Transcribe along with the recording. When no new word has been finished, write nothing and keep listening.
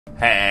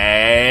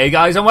Hey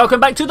guys, and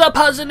welcome back to the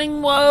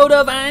puzzling world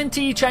of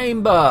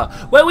Antichamber,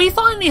 where we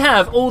finally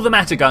have all the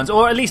matter guns,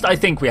 or at least I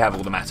think we have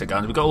all the matter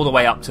guns. We got all the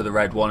way up to the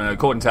red one, and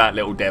according to that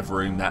little dev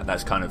room,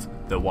 that's kind of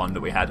the one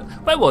that we had.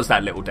 Where was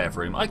that little dev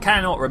room? I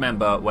cannot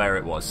remember where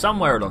it was.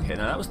 Somewhere along here.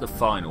 No, that was the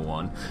final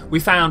one.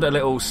 We found a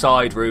little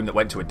side room that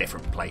went to a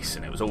different place,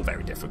 and it was all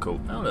very difficult.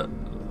 Oh look,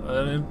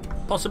 an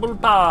impossible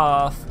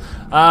path.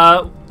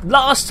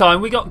 Last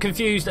time we got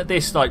confused at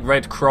this like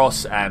red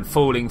cross and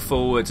falling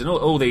forwards and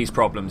all these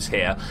problems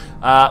here.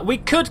 We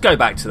could go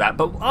back to that,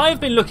 but I've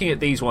been looking at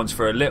these ones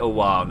for a little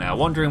while now,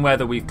 wondering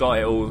whether we've got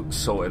it all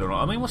sorted or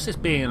not. I mean, what's this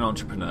being an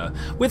entrepreneur?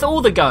 With all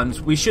the guns,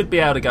 we should be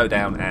able to go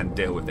down and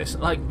deal with this.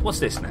 Like,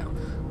 what's this now?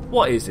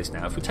 What is this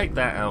now? If we take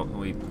that out and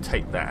we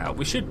take that out,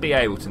 we should be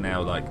able to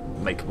now like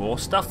make more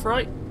stuff,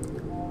 right?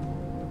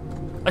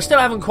 I still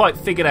haven't quite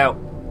figured out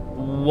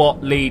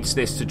what leads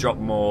this to drop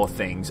more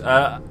things.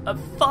 As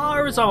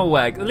far as I'm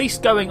aware, at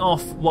least going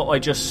off what I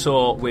just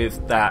saw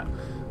with that,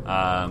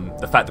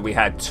 the fact that we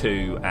had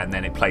two and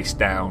then it placed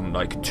down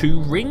like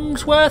 2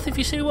 rings worth, if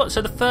you see what.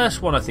 So the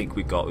first one I think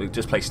we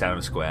just placed down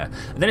a square,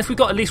 and then if we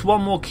got at least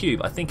one more cube,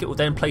 I think it will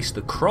then place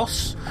the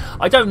cross.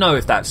 I don't know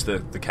if that's the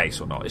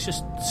case or not. It's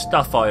just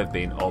stuff I have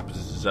been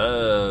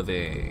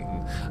observing,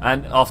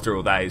 and after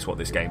all, that is what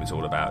this game is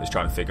all about, is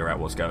trying to figure out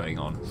what's going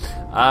on.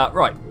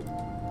 Right.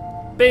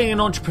 Being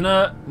an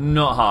entrepreneur,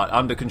 not hard.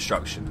 Under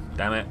construction.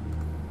 Damn it.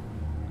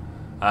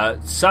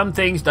 Some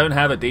things don't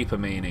have a deeper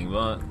meaning,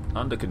 but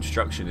under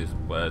construction is a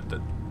word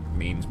that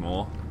means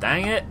more.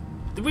 Dang it.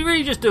 Did we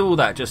really just do all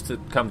that just to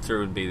come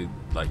through and be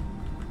like...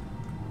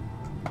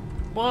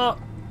 What?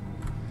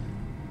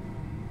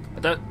 I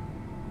don't...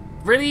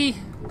 Really?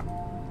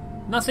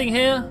 Nothing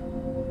here?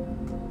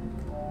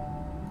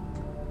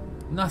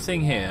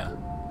 Nothing here.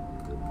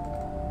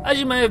 As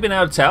you may have been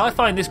able to tell, I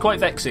find this quite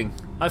vexing.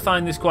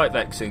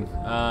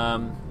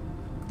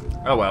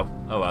 Oh well.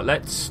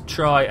 Let's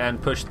try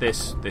and push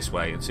this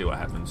way and see what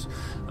happens.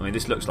 I mean,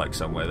 this looks like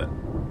somewhere that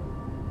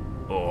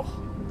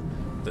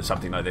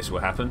something like this will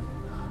happen.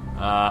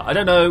 I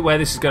don't know where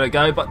this is going to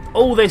go, but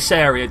all this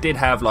area did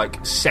have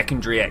like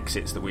secondary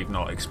exits that we've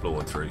not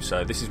explored through.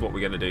 So this is what we're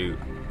going to do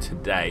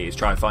today, is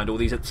try and find all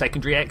these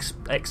secondary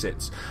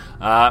exits.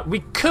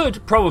 We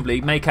could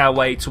probably make our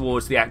way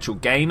towards the actual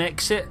game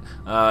exit.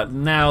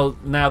 Now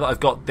that I've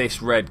got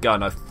this red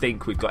gun, I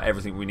think we've got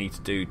everything we need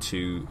to do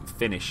to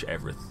finish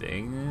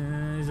everything.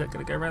 Is that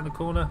going to go around the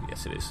corner?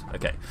 Yes, it is.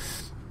 Okay.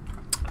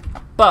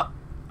 But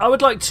I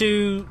would like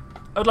to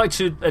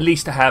at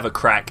least have a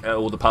crack at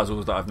all the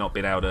puzzles that I've not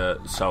been able to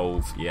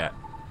solve yet.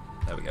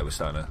 There we go. We're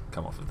starting to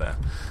come off of there.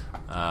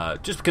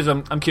 Just because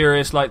I'm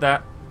curious like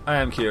that. I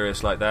am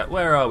curious like that.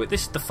 Where are we?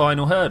 This is the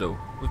final hurdle.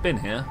 We've been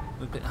here.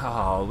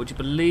 Oh, would you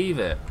believe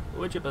it?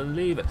 Would you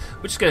believe it?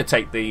 We're just going to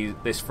take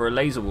this for a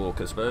laser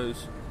walk, I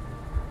suppose.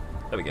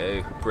 There we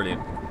go.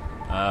 Brilliant.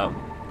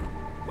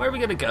 Where are we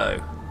going to go?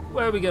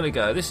 Where are we going to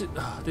go? This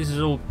is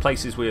all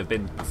places we have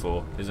been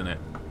before, isn't it?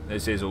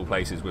 This is all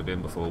places we've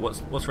been before.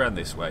 What's around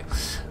this way?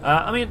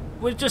 I mean,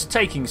 we're just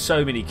taking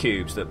so many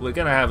cubes that we're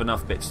going to have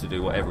enough bits to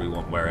do whatever we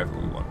want, wherever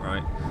we want,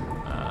 right?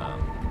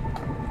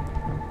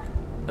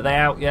 Are they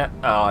out yet?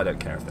 Oh, I don't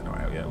care if they're not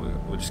out yet.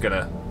 We're just going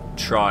to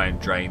try and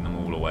drain them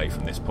all away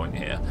from this point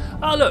here.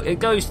 Oh, look, it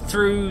goes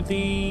through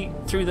the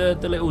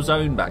little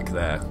zone back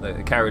there.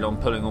 They carried on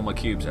pulling all my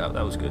cubes out.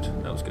 That was good.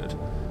 That was good.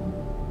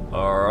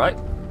 All right.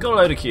 Got a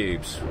load of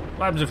cubes.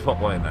 What happens if we pop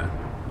one in there?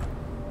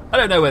 I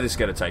don't know where this is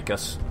going to take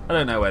us.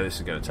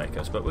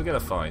 But we're going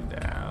to find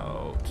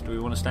out. Do we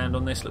want to stand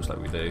on this? Looks like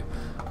we do.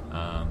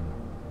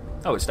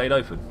 Oh, it stayed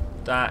open.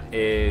 That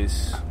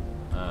is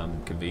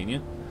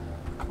convenient.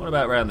 What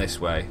about round this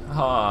way?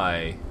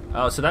 Hi.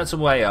 Oh, so that's a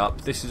way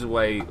up. This is a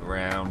way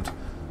round.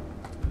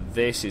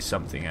 This is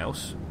something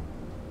else.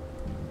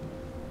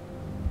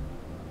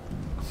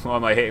 What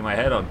am I hitting my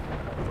head on?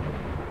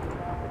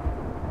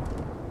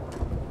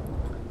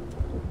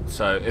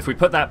 So if we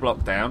put that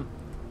block down,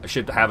 I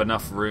should have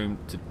enough room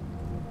to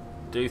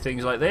do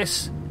things like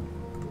this.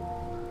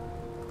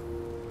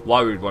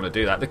 Why would we want to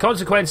do that? The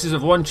consequences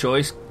of one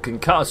choice can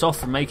cut us off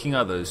from making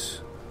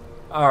others.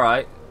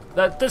 Alright.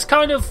 That's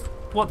kind of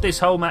what this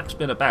whole map's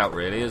been about,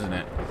 really, isn't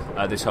it?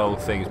 This whole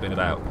thing's been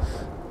about.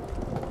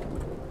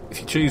 If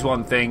you choose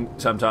one thing,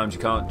 sometimes you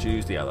can't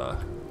choose the other.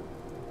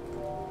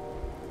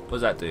 What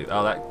does that do?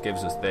 Oh, that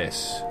gives us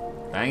this.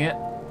 Dang it.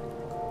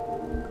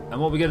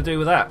 And what are we going to do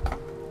with that?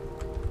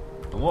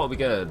 And what are we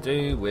going to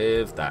do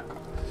with that?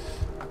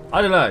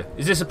 I don't know.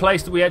 Is this a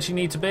place that we actually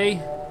need to be?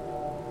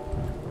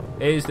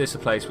 Is this a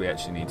place we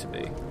actually need to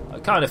be? I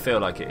kind of feel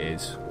like it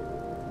is.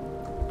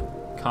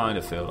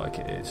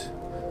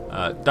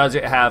 Does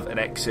it have an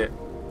exit?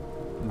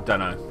 Don't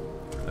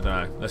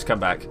know. Let's come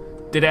back.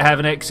 Did it have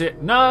an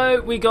exit?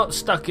 No, we got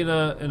stuck in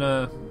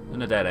a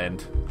dead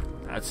end.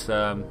 That's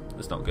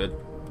not good.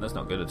 That's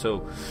not good at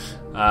all.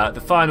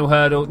 The final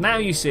hurdle. Now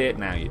you see it.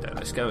 Now you don't.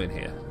 Let's go in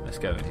here.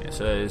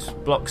 So there's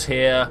blocks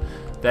here.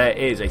 There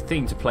is a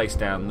thing to place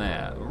down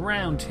there.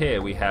 Around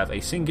here we have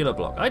a singular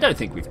block. I don't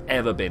think we've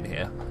ever been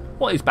here.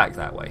 What is back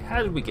that way?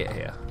 How did we get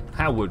here?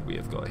 How would we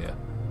have got here?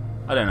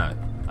 I don't know.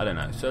 I don't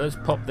know. So let's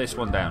pop this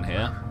one down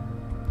here.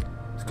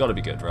 It's got to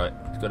be good, right?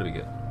 It's got to be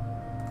good.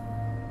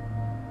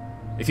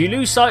 If you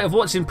lose sight of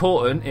what's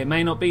important, it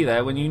may not be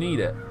there when you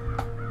need it.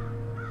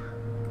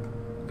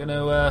 I'm going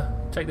to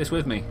take this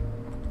with me.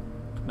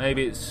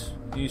 Maybe it's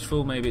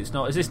useful, maybe it's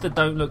not. Is this the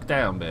don't look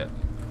down bit?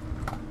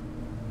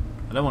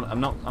 I don't want.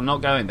 I'm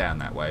not going down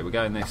that way. We're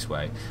going this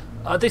way.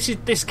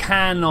 This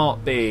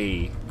cannot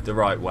be the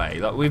right way.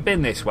 Like, we've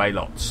been this way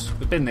lots.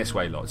 We've been this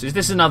way lots. Is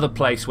this another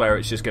place where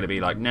it's just going to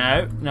be like,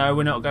 no,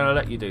 we're not going to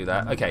let you do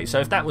that? Okay, so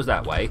if that was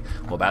that way,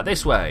 what about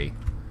this way?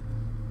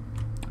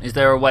 Is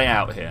there a way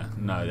out here?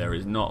 No, there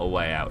is not a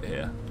way out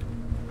here.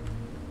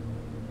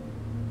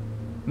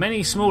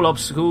 Many small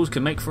obstacles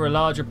can make for a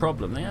larger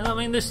problem. I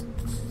mean, this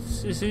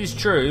is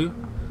true,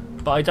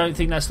 but I don't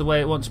think that's the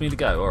way it wants me to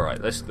go. All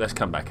right, let's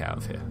come back out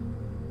of here.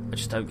 I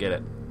just don't get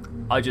it.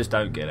 I just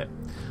don't get it.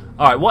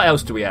 All right, what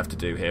else do we have to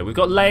do here? We've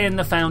got laying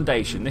the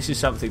foundation. This is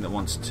something that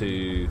wants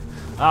to...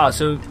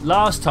 so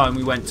last time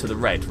we went to the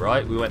red,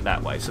 right? We went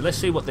that way. So let's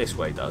see what this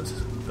way does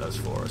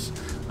for us.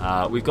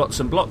 We've got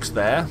some blocks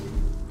there.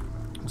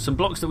 Some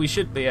blocks that we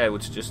should be able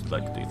to just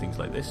like do things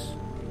like this.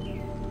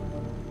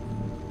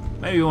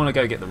 Maybe we want to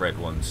go get the red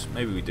ones.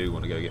 Maybe we do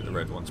want to go get the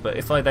red ones. But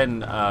if I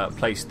then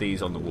place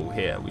these on the wall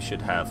here, we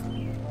should have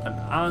an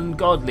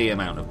ungodly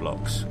amount of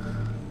blocks.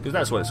 Because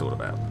that's what it's all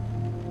about.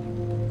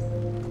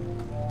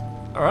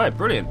 Alright,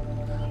 brilliant.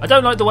 I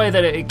don't like the way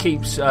that it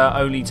keeps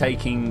only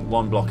taking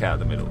one block out of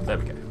the middle. There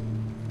we go.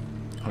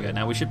 Okay,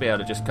 now we should be able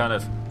to just kind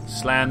of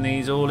slam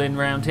these all in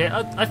round here.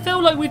 I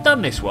feel like we've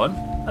done this one.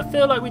 I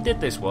feel like we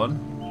did this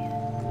one.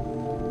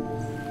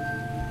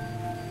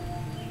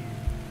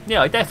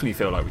 Yeah, I definitely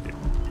feel like we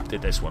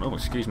did this one. Oh,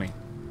 excuse me.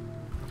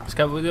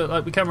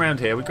 We come around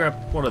here, we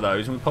grab one of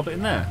those and we pop it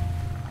in there.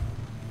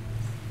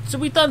 So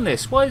we've done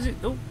this. Why is it...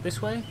 Oh,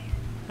 this way?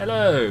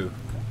 Hello.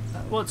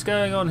 What's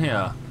going on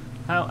here?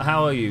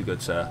 How are you,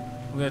 good sir?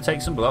 I'm going to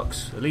take some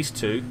blocks, at least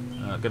two.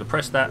 I'm going to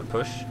press that and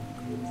push.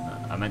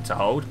 I meant to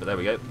hold, but there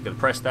we go. I'm going to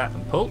press that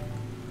and pull.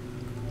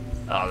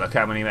 Oh, look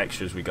how many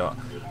extras we got.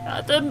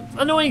 The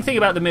annoying thing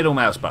about the middle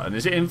mouse button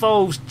is it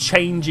involves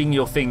changing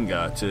your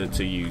finger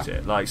to use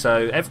it. Like,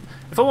 so if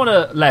I want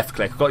to left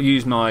click, I've got to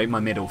use my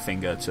middle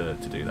finger to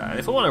do that. And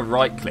if I want to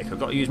right click, I've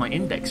got to use my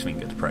index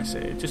finger to press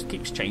it. It just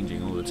keeps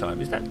changing all the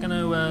time. Is that going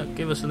to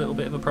give us a little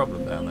bit of a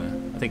problem down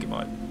there? I think it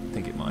might. I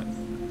think it might.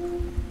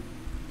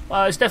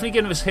 Well, it's definitely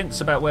giving us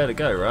hints about where to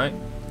go, right?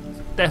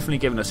 Definitely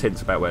giving us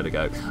hints about where to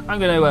go. I'm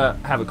going to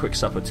have a quick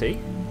sup of tea.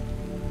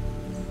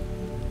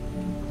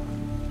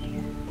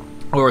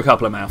 Or a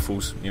couple of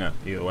mouthfuls, you know,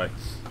 either way.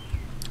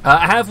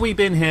 Have we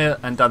been here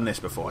and done this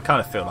before? I kind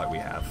of feel like we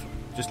have.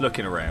 Just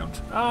looking around.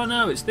 Oh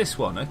no, it's this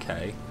one,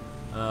 okay.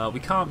 We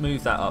can't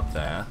move that up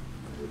there.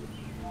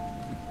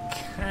 We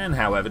can,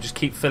 however, just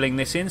keep filling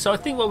this in. So I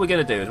think what we're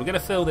going to do is we're going to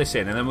fill this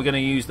in and then we're going to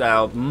use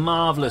our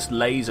marvellous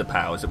laser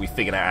powers that we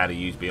figured out how to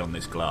use beyond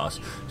this glass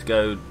to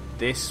go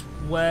this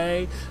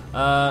way.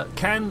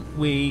 Can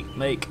we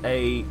make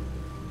a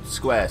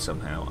square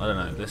somehow? I don't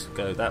know. Let's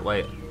go that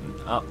way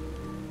up.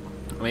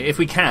 I mean, if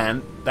we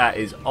can, that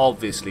is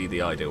obviously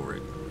the ideal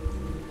route.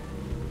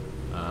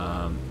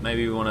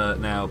 Maybe we want to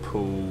now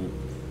pull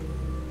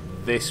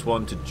this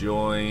one to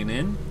join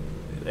in.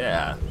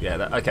 Yeah.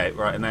 Okay,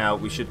 right, and now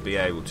we should be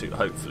able to,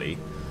 hopefully,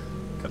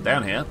 come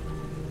down here.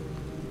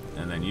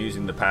 And then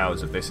using the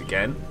powers of this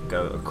again,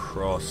 go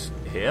across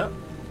here.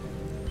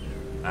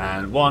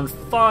 And one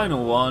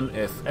final one,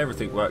 if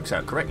everything works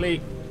out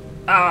correctly.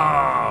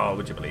 Oh,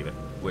 would you believe it?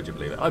 Would you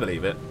believe it? I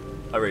believe it.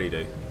 I really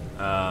do.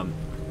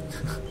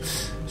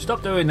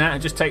 Stop doing that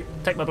and just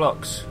take my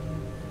blocks.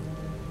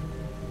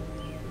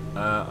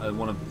 I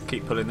want to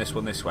keep pulling this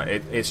one this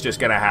way. It's just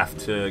going to have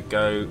to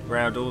go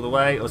round all the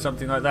way or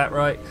something like that,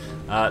 right?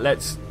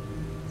 Let's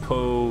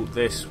pull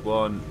this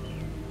one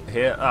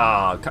here.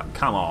 Ah,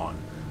 come on.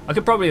 I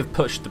could probably have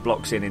pushed the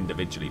blocks in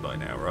individually by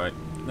now, right?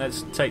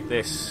 Let's take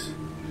this.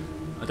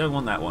 I don't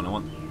want that one. I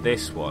want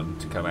this one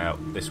to come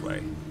out this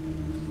way.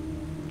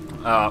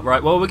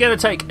 Right, well, we're going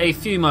to take a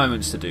few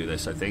moments to do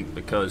this, I think,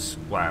 because,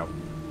 wow.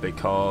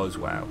 Because,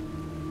 wow.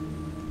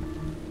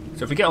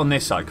 So if we get on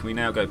this side, can we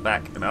now go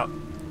back and up?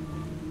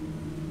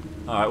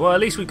 Alright, well, at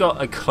least we've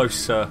got a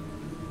closer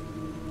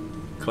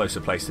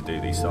place to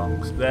do these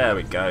songs. There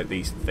we go,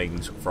 these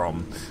things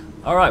from.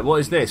 Alright, what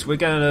is this? We're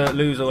going to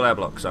lose all our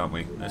blocks, aren't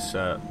we? Let's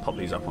pop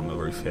these up on the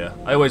roof here.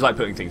 I always like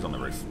putting things on the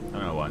roof. I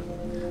don't know why.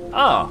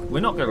 Ah, we're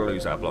not going to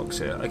lose our blocks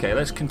here. Okay,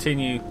 let's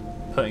continue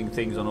putting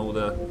things on all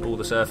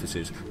the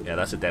surfaces. Yeah,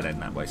 that's a dead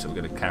end that way, so we're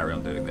going to carry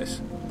on doing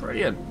this.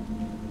 Brilliant.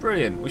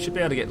 Brilliant. We should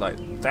be able to get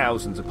like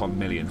thousands upon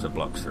millions of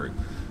blocks through.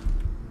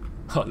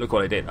 Oh, look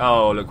what I did.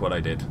 Oh, look what I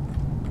did.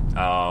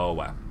 Oh,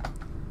 wow.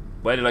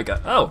 Where did I go?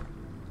 Oh.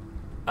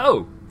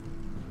 Oh.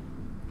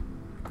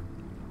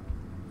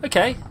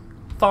 Okay.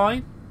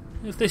 Fine.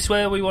 If this is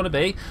where we want to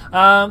be.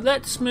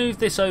 Let's move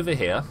this over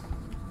here.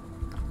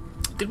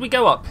 Did we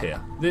go up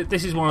here?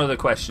 This is one of the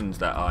questions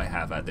that I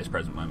have at this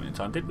present moment in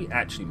time. Did we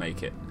actually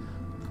make it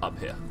up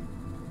here?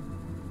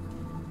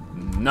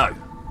 No.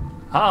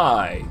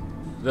 Hi.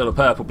 Little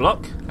purple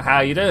block. How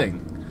are you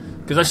doing?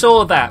 Because I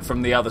saw that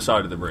from the other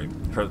side of the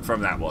room,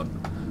 from that one.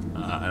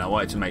 And I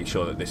wanted to make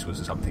sure that this was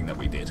something that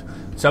we did.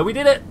 So we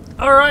did it!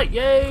 Alright,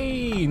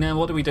 yay! Now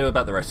what do we do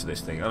about the rest of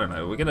this thing? I don't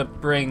know. We're going to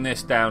bring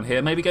this down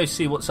here. Maybe go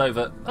see what's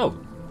over... Oh.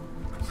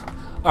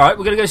 Alright,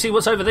 we're going to go see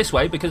what's over this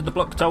way because the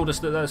block told us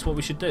that that's what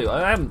we should do.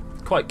 I am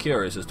quite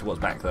curious as to what's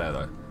back there,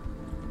 though.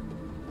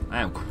 I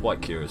am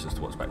quite curious as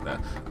to what's back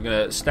there. I'm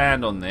going to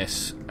stand on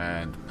this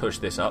and push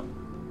this up.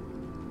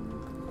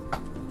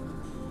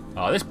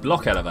 Oh, this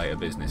block elevator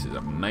business is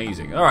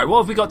amazing. Alright,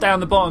 what have we got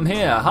down the bottom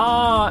here?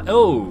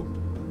 Oh!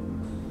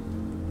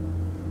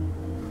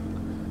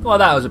 Well,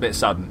 that was a bit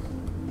sudden.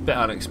 A bit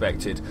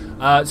unexpected.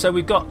 So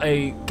we've got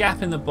a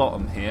gap in the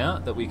bottom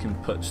here that we can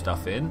put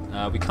stuff in.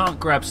 We can't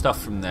grab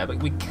stuff from there,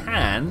 but we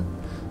can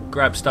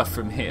grab stuff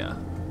from here.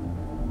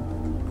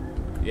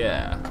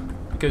 Yeah.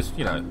 Because,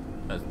 you know,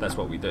 that's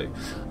what we do.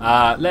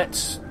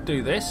 Let's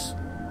do this.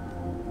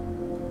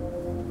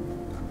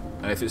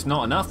 And if it's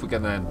not enough, we're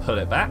going to then pull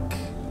it back.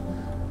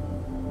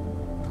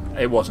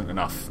 It wasn't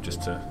enough,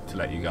 just to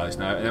let you guys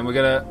know. And then we're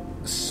going to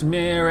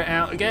smear it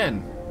out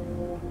again.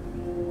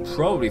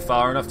 Probably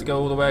far enough to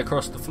go all the way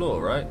across the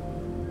floor, right?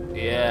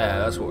 Yeah,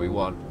 that's what we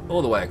want.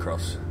 All the way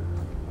across.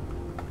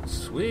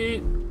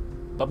 Sweet.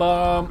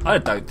 Ba-bum. I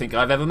don't think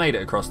I've ever made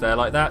it across there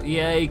like that.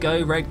 Yay,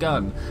 go red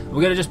gun.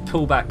 We're going to just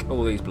pull back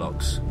all these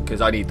blocks, because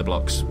I need the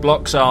blocks.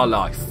 Blocks are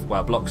life.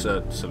 Well, blocks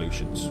are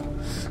solutions.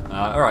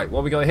 Alright,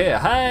 what we got here?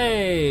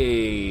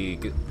 Hey!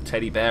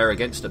 Teddy bear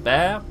against a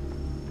bear.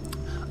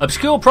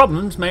 Obscure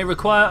problems may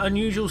require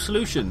unusual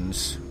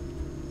solutions.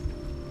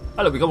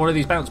 Oh look, we got one of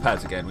these bounce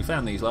pads again. We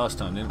found these last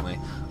time, didn't we?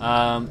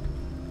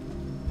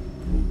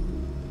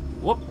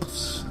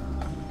 Whoops.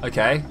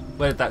 Okay,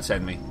 where did that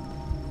send me?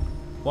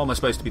 What am I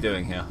supposed to be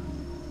doing here?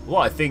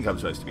 What I think I'm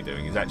supposed to be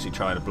doing is actually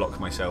trying to block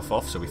myself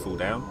off so we fall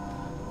down.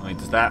 I mean,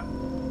 does that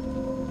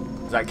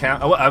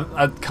count? Oh,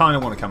 I kind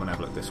of want to come and have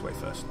a look this way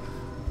first.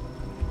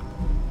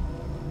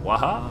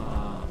 Waha!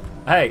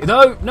 Hey,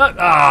 no!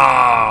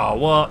 Ah,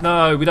 what?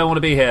 No, we don't want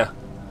to be here.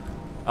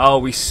 Oh,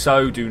 we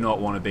so do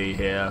not want to be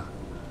here.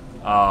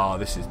 Oh,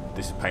 this is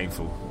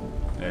painful.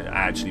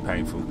 Actually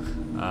painful.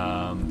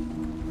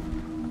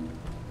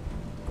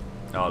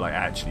 Oh, like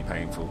actually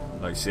painful.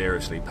 Like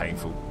seriously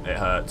painful. It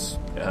hurts.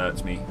 It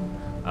hurts me.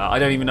 I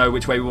don't even know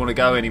which way we want to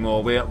go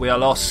anymore. We are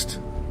lost.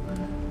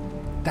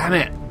 Damn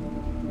it!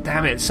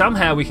 Damn it!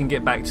 Somehow we can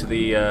get back to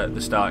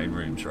the starting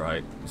rooms,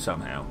 right?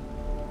 Somehow.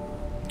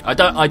 I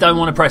don't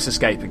want to press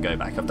escape and go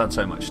back. I've done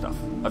so much stuff.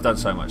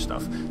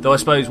 Though I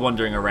suppose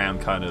wandering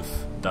around kind of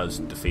does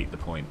defeat the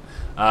point.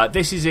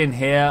 This is in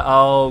here.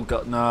 Oh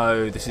god,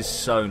 no! This is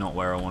so not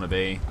where I want to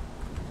be.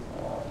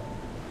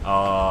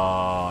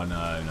 Oh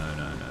no!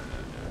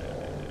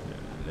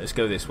 Let's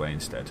go this way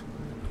instead.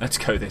 Let's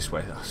go this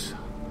way.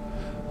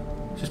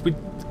 Just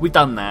we've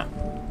done that.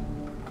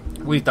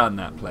 We've done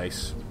that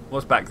place.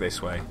 What's back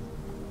this way?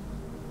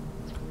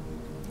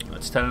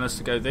 It's telling us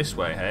to go this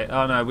way. Hey,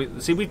 oh no!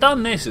 We've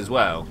done this as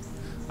well.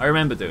 I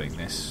remember doing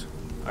this.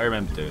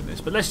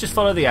 But let's just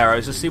follow the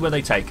arrows. Let's see where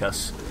they take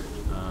us.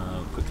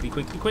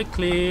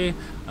 Quickly.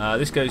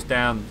 This goes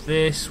down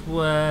this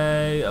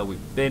way. Oh,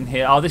 we've been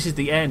here. Oh, this is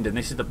the end, and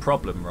this is the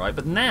problem, right?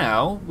 But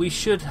now we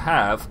should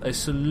have a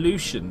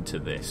solution to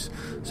this.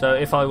 So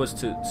if I was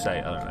to say,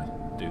 I don't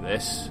know, do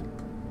this.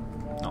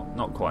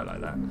 Not quite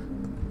like that.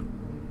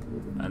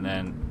 And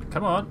then,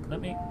 come on, let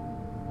me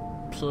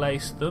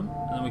place them.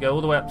 And then we go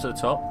all the way up to the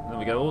top. And then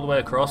we go all the way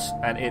across,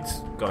 and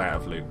it's gone out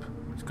of loop.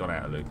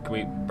 Can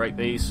we break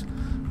these?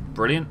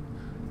 Brilliant.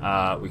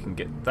 We can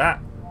get that.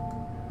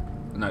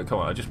 No, come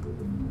on. I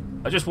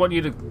just want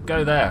you to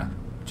go there.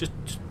 Just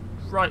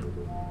right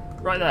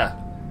there.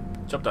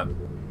 Job done.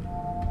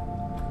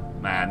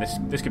 Man,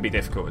 this can be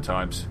difficult at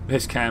times.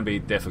 This can be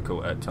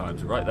difficult at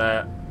times. Right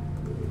there.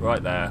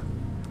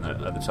 No,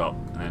 at the top,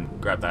 and then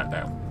grab that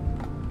down.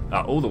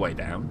 All the way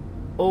down.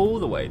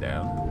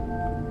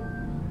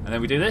 And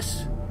then we do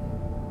this.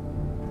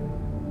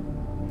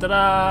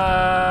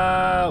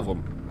 Ta-da!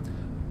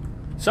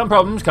 Some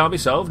problems can't be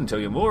solved until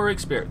you're more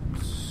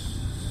experienced.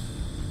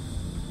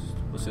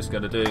 What's this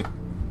going to do?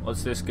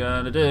 Let's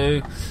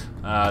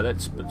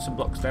put some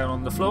blocks down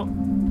on the floor.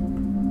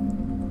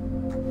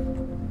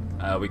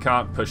 We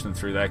can't push them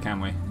through there,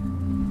 can we?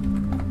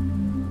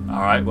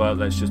 Alright, well,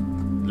 let's just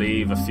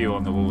leave a few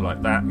on the wall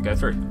like that and go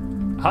through.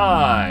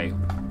 Hi!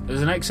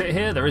 There's an exit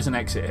here? There is an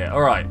exit here.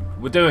 Alright,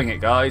 we're doing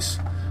it, guys.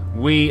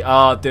 We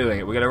are doing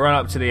it. We're going to run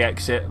up to the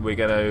exit. We're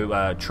going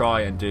to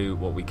try and do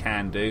what we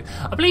can do.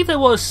 I believe there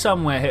was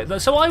somewhere here.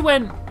 So I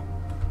went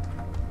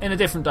in a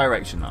different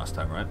direction last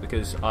time, right?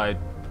 Because I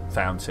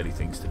found silly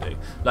things to do.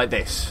 Like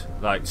this.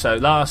 So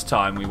last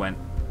time we went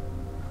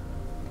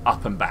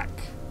up and back.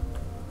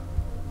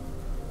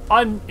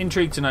 I'm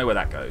intrigued to know where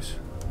that goes.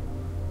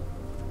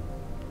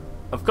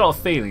 I've got a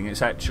feeling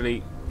it's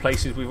actually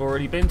places we've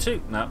already been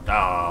to.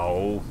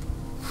 No.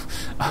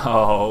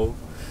 Oh.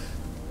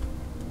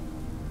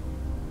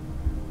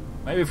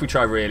 Maybe if we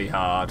try really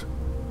hard,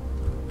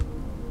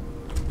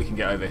 we can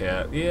get over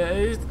here.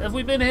 Yeah, have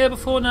we been here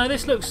before? No,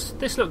 this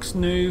looks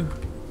new.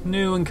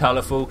 new and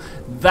colourful.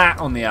 That,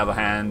 on the other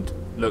hand,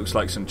 looks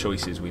like some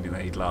choices we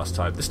made last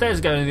time. The stairs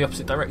are going in the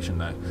opposite direction,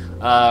 though.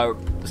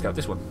 Let's go up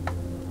this one.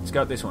 Let's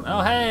go up this one.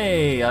 Oh,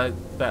 hey! I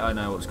bet I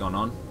know what's gone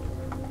on.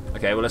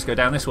 Okay, well, let's go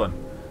down this one.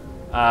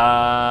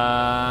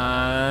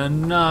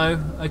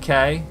 No.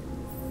 Okay.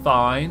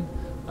 Fine.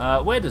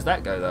 Where does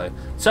that go, though?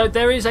 So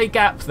there is a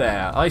gap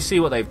there. I see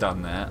what they've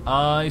done there.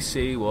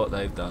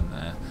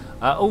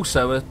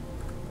 Also, a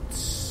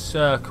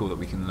circle that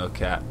we can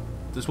look at.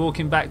 Does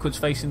walking backwards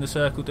facing the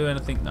circle do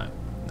anything? No.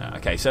 No.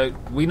 Okay, so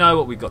we know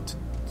what we've got to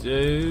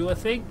do, I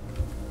think.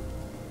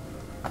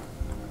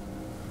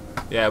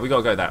 Yeah, we got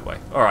to go that way.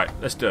 All right,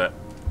 let's do it.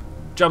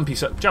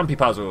 Jumpy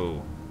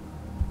puzzle.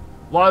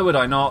 Why would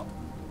I not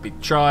be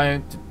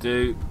trying to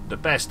do the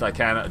best I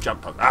can at a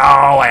jump puzzle?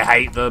 Oh, I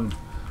hate them.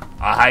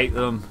 I hate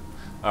them.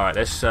 All right,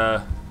 let's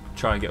try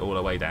and get all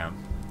the way down.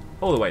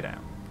 All the way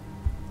down.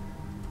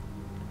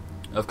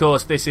 Of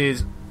course, this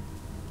is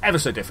ever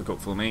so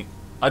difficult for me.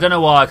 I don't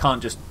know why I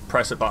can't just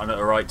press a button at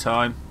the right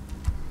time.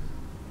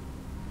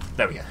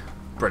 There we go.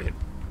 Brilliant.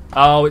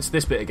 Oh, it's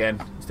this bit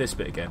again. It's this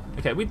bit again.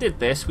 Okay, we did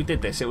this.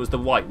 It was the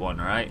white one,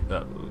 right?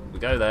 But we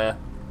go there.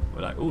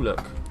 We're like, oh,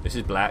 look. This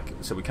is black.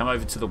 So we come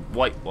over to the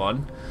white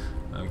one.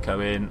 And we go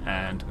in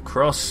and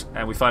across.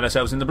 And we find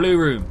ourselves in the blue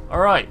room. All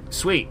right.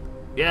 Sweet.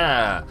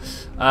 Yeah.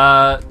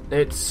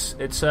 It's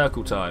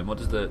circle time. What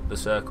does the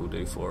circle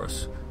do for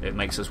us? It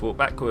makes us walk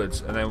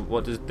backwards. And then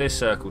what does this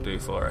circle do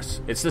for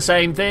us? It's the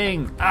same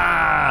thing.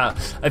 I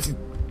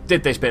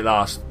did this bit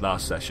last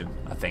session,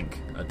 I think.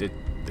 I did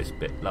this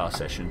bit last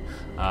session.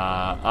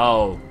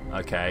 Oh,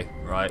 okay.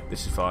 Right,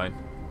 this is fine.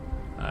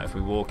 If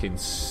we walk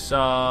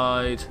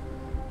inside...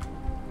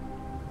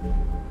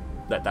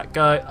 Let that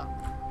go.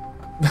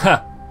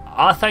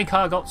 I think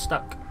I got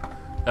stuck.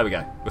 There we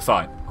go. We're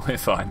fine. We're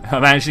fine. I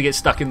managed to get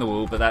stuck in the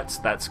wall, but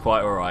that's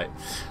quite alright.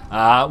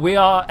 We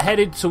are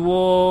headed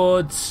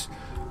towards...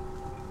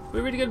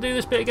 We're really going to do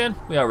this bit again?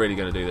 We are really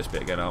going to do this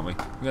bit again, aren't we?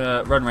 We're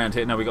going to run around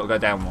here. No, we've got to go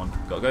down one.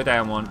 Got to go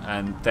down one,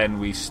 and then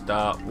we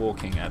start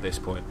walking at this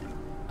point.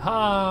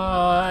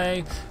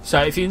 Hi!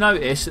 So if you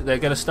notice, they're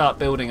going to start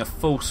building a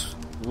false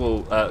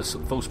wall,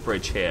 false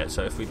bridge here.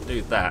 So if we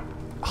do that...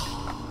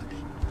 Oh,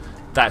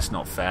 that's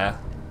not fair.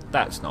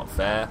 That's not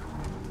fair.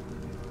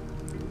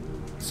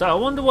 So I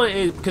wonder what it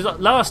is, because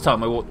last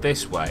time I walked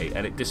this way,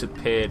 and it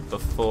disappeared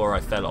before I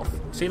fell off.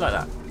 See, like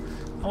that?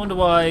 I wonder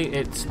why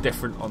it's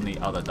different on the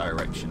other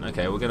direction.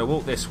 Okay, we're going to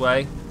walk this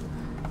way.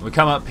 We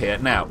come up here.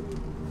 Now,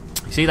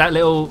 you see that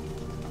little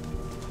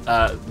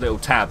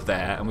tab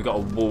there, and we've got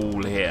a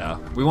wall here.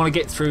 We want to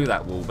get through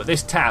that wall, but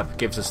this tab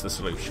gives us the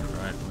solution,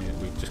 right?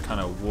 We just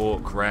kind of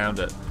walk around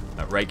at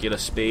regular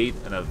speed,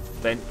 and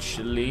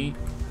eventually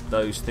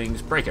those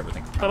things break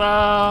everything.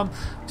 Ta-da!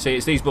 See,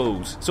 it's these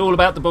balls. It's all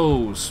about the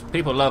balls.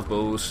 People love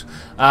balls.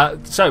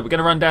 So we're going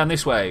to run down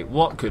this way.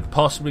 What could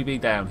possibly be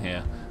down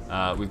here?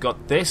 We've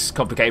got this.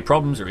 Complicated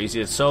problems are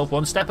easier to solve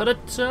one step at a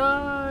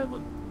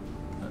time.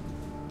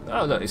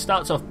 Oh, look, it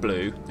starts off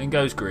blue, then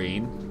goes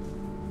green,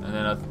 and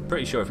then I'm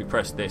pretty sure if we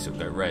press this, it'll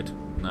go red.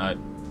 No,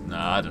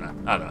 I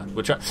don't know.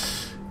 We'll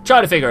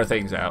try to figure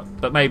things out,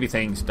 but maybe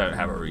things don't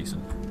have a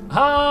reason.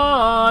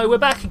 Hi, we're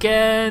back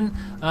again.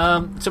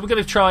 So we're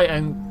going to try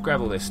and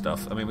grab all this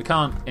stuff. I mean, we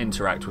can't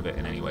interact with it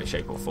in any way,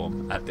 shape, or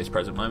form at this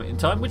present moment in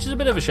time, which is a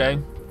bit of a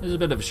shame. It's a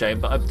bit of a shame,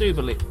 but I do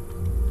believe...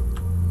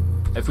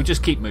 If we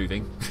just keep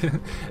moving,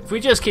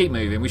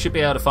 we should be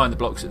able to find the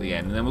blocks at the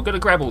end, and then we're going to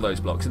grab all those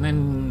blocks and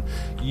then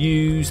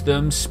use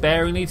them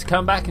sparingly to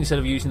come back instead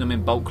of using them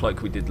in bulk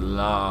like we did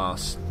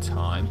last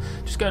time.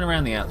 Just going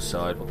around the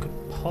outside, what could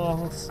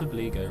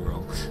possibly go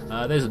wrong?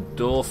 There's a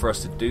door for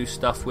us to do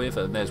stuff with,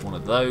 and there's one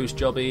of those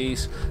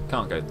jobbies.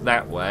 Can't go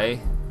that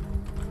way.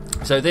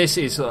 So this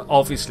is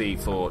obviously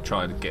for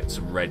trying to get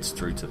some reds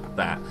through to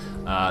that.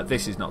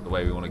 This is not the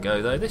way we want to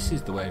go, though. This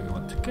is the way we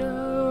want to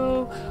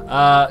go.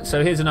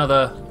 So here's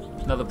another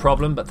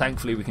problem, but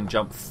thankfully we can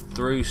jump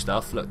through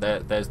stuff. Look,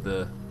 there's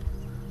the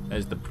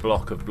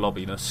block of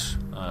blobbiness.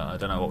 I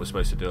don't know what we're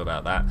supposed to do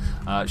about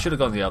that. Should have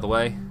gone the other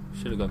way.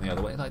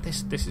 Like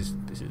this is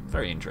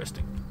very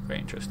interesting. Very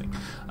interesting.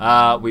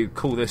 We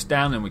call this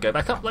down and we go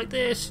back up like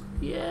this.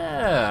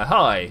 Yeah.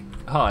 Hi.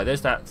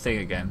 There's that thing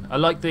again. I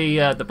like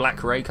the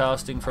black ray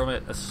casting from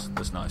it.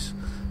 That's nice.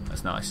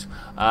 That's nice.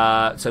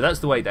 So that's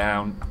the way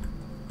down.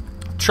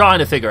 Trying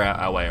to figure out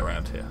our way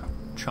around here.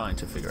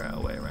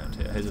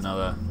 Here's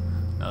another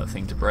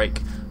thing to break.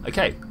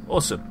 Okay.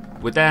 Awesome.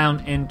 We're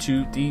down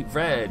into the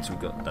reds. We've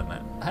done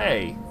that.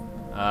 Hey.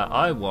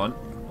 I want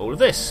all of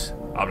this.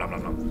 Blah, blah, blah,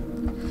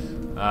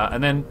 blah.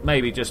 And then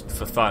maybe just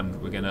for fun,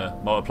 we're going to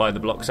multiply the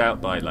blocks out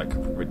by like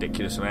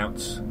ridiculous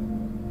amounts.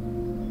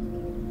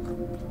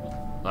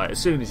 Like as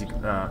soon as you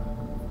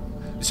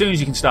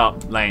can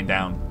start laying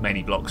down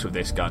many blocks with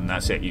this gun,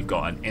 that's it. You've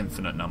got an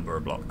infinite number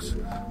of blocks,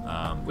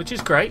 which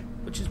is great.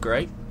 We're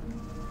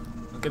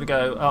going to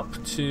go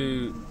up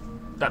to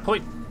that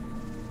point.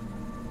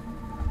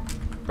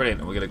 Brilliant.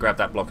 And we're going to grab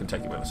that block and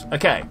take it with us.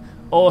 Okay.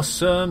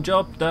 Awesome.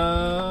 Job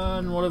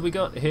done. What have we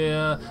got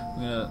here?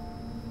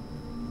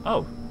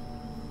 Oh.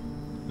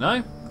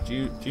 No?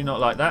 Do you not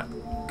like that?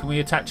 Can we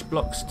attach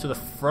blocks to the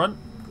front?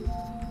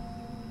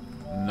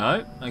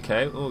 No?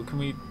 Okay, well, can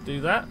we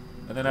do that?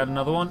 And then add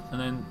another one, and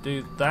then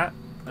do that,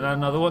 and add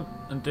another one,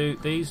 and do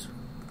these,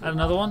 add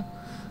another one.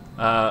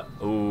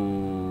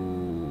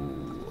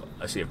 Ooh,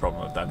 I see a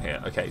problem I've done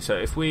here. Okay, so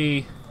if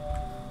we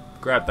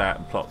grab that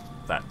and plop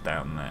that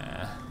down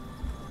there.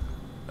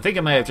 I think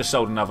I may have just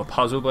solved another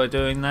puzzle by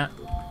doing that.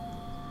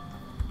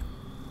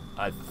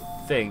 I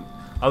think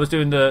I was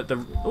doing the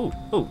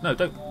oh no,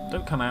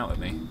 don't come out at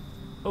me.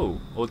 Oh,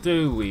 or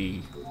do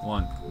we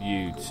want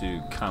you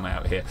to come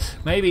out here?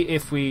 Maybe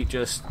if we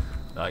just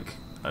like,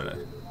 I don't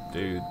know,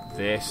 do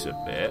this a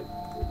bit,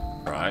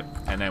 right,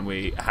 and then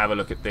we have a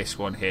look at this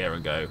one here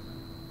and go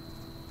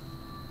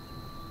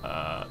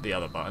the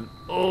other button.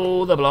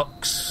 All the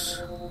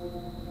blocks.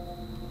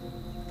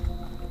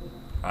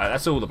 Right,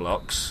 that's all the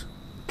blocks.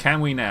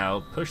 Can we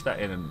now push that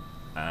in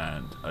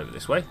and over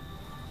this way?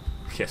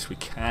 Yes, we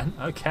can.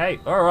 Okay,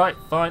 all right,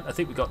 fine. I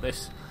think we got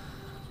this.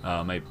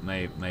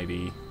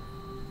 Maybe.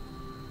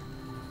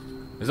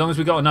 As long as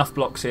we got enough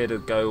blocks here to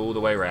go all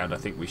the way around, I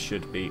think we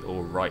should be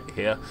all right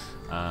here.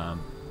 I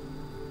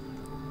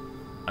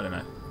don't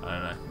know.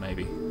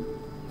 Maybe.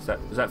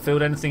 Has that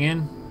filled anything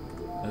in?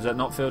 Has that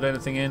not filled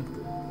anything in?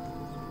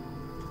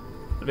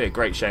 It'd be a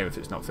great shame if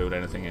it's not filled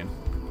anything in.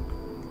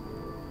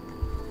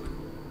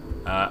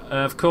 And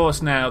of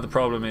course, now the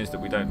problem is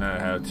that we don't know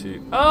how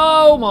to.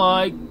 Oh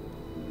my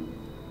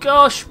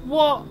gosh!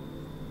 What?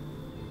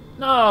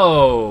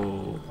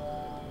 No!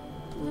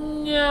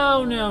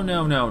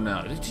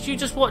 No! Did you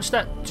just watch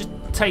that? Just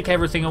take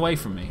everything away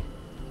from me.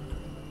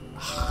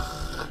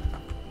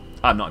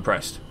 I'm not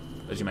impressed,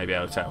 as you may be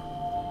able to tell.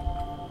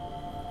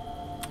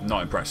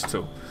 Not impressed at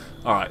all.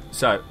 All right,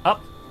 so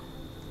up,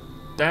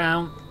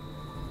 down,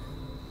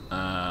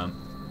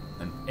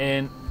 and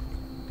in.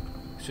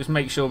 Let's just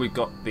make sure we've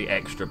got the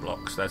extra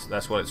blocks.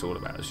 That's what it's all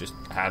about. It's just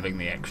having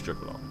the extra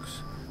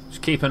blocks.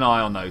 Just keep an eye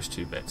on those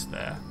two bits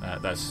there.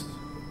 That's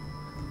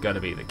going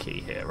to be the key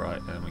here, right?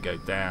 And then we go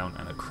down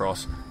and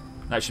across.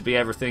 That should be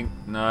everything.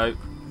 No,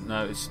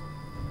 it's.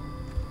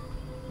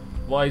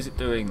 Why is it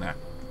doing that?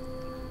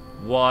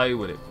 Why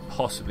would it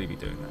possibly be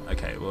doing that?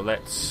 Okay, well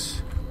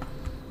let's.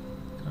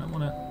 I don't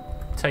want to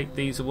take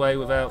these away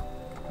without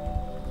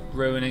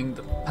ruining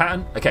the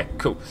pattern. Okay,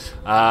 cool.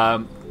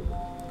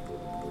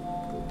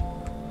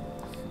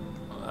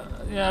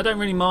 Yeah, I don't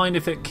really mind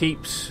if it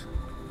keeps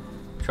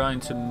trying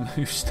to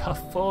move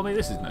stuff for me.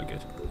 This is no good.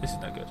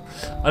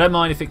 I don't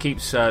mind if it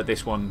keeps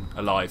this one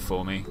alive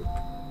for me.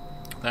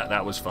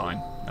 That was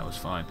fine.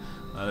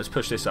 Let's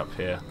push this up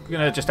here. We're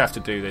going to just have to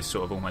do this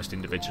sort of almost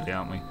individually,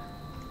 aren't we?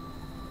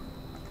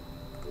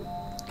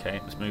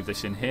 Okay, let's move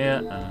this in here.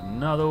 And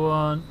another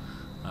one.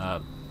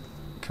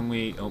 Can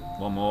we... Oh,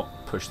 one more.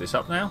 Push this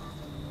up now.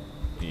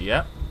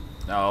 Yep.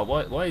 Oh,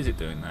 why is it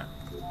doing that?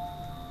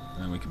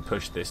 And then we can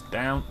push this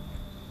down.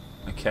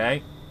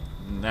 Okay.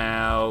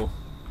 Now...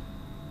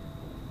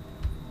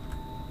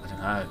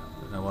 I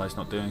don't know why it's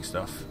not doing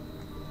stuff.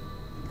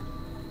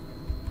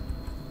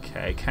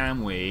 Okay,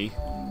 can we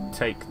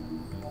take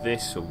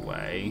this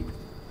away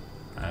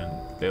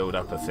and build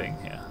up a thing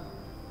here?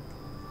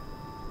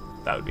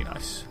 That would be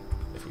nice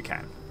if we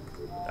can.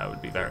 That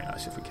would be very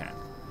nice if we can.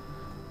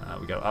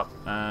 We go up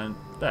and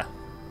there.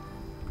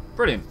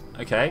 Brilliant.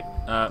 Okay,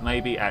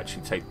 maybe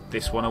actually take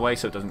this one away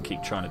so it doesn't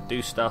keep trying to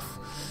do stuff.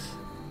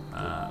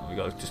 We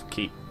got to just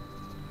keep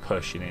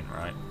pushing in,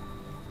 right?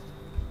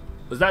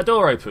 Was that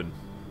door open?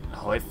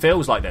 Oh, it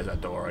feels like there's a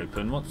door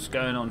open. What's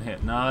going on here?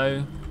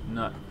 No.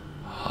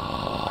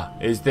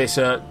 Is this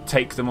a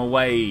take them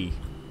away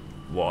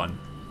one?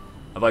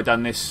 Have I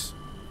done this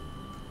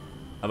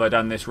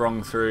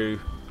wrong through?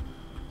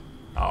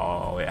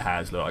 Oh, it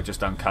has. Look, I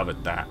just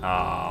uncovered that.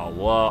 Oh,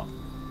 what?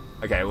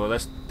 Okay, well,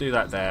 let's do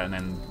that there and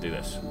then do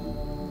this.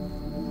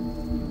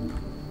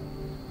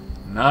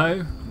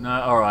 No?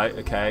 Alright,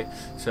 okay.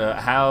 So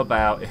how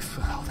about if...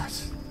 Oh,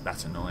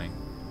 that's annoying.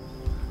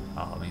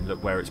 Oh, I mean,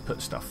 look where it's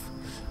put stuff.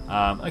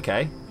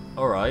 Okay,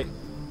 alright.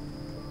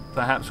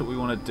 Perhaps what we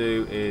want to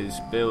do is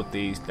build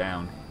these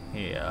down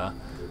here.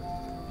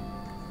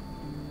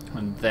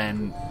 And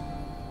then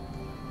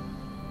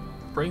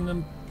bring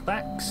them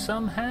back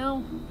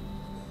somehow?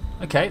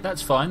 Okay,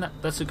 that's fine.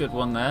 That's a good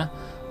one there.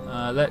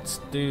 Let's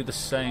do the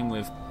same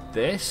with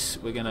this.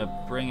 We're going to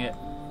bring it...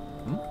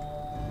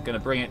 We're going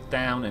to bring it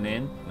down and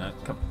in. No,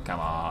 come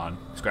on.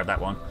 Let's grab that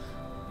one.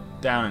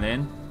 Down and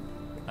in.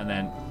 And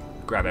then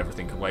grab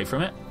everything away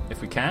from it,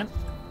 if we can.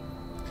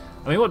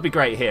 I mean, what would be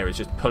great here is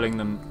just pulling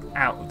them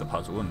out of the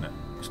puzzle, wouldn't it?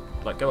 Just,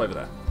 like, go over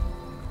there.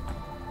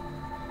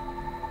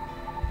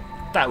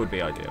 That would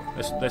be ideal.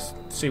 Let's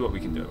see what we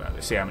can do about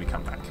this. See how many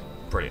come back.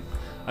 Brilliant.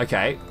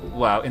 Okay,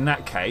 well, in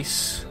that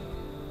case...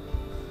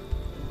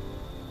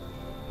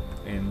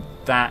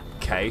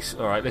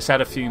 Alright, let's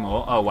add a few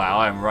more. Oh, wow,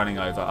 I am running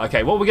over.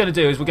 Okay, what we're going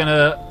to do is we're going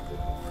to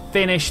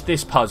finish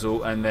this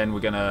puzzle, and then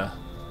we're going to...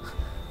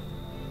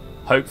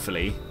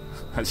 Hopefully...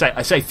 I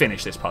say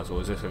finish this puzzle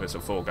as if it's a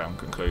foregone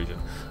conclusion.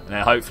 And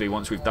then hopefully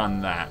once we've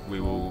done that, we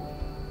will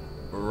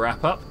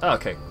wrap up. Oh,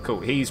 okay, cool.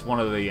 He's one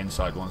of the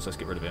inside ones. Let's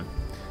get rid of him.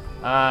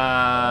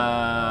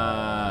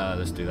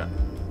 Let's do that.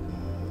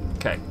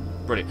 Okay,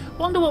 brilliant.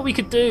 Wonder what we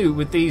could do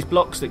with these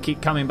blocks that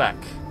keep coming back.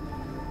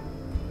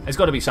 There's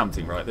got to be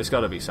something, right? There's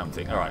got to be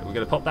something. All right, we're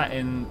going to pop that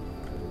in,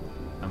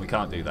 and we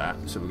can't do that.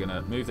 So we're going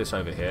to move this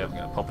over here. We're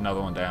going to pop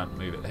another one down,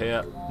 move it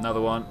here,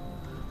 another one.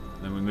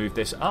 Then we move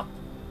this up.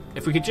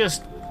 If we could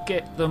just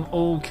get them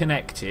all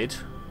connected,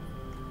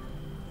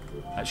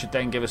 that should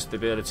then give us the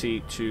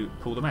ability to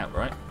pull them out,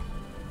 right?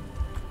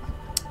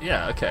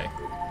 Yeah, okay.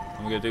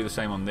 And we're going to do the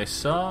same on this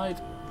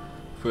side.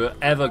 If we were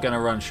ever going to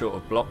run short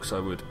of blocks, I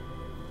would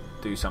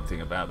do something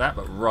about that.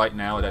 But right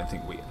now, I don't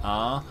think we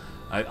are.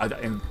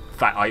 In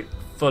fact, I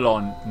full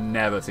on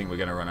never think we're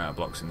going to run out of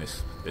blocks in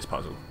this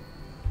puzzle.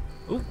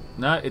 Oh,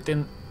 no, it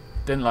didn't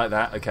like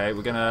that. Okay,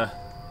 we're going to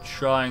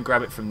try and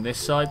grab it from this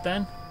side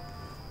then.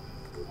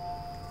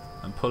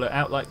 And pull it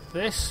out like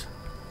this.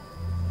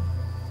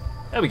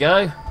 There we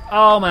go.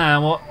 Oh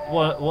man,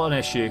 what an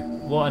issue.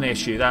 What an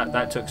issue.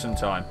 That took some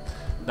time.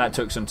 That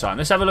took some time.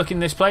 Let's have a look in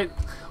this plate.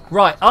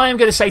 Right, I am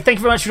going to say thank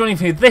you very much for joining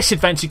me for this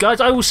adventure, guys.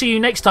 I will see you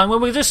next time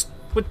when we're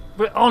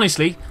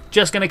honestly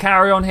just going to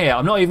carry on here.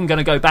 I'm not even going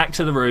to go back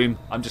to the room.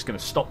 I'm just going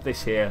to stop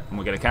this here and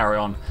we're going to carry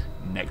on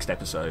next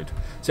episode.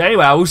 So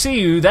anyway, I will see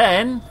you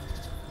then.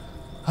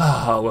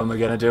 When we're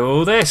going to do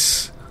all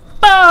this.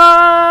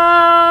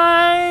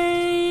 Bye!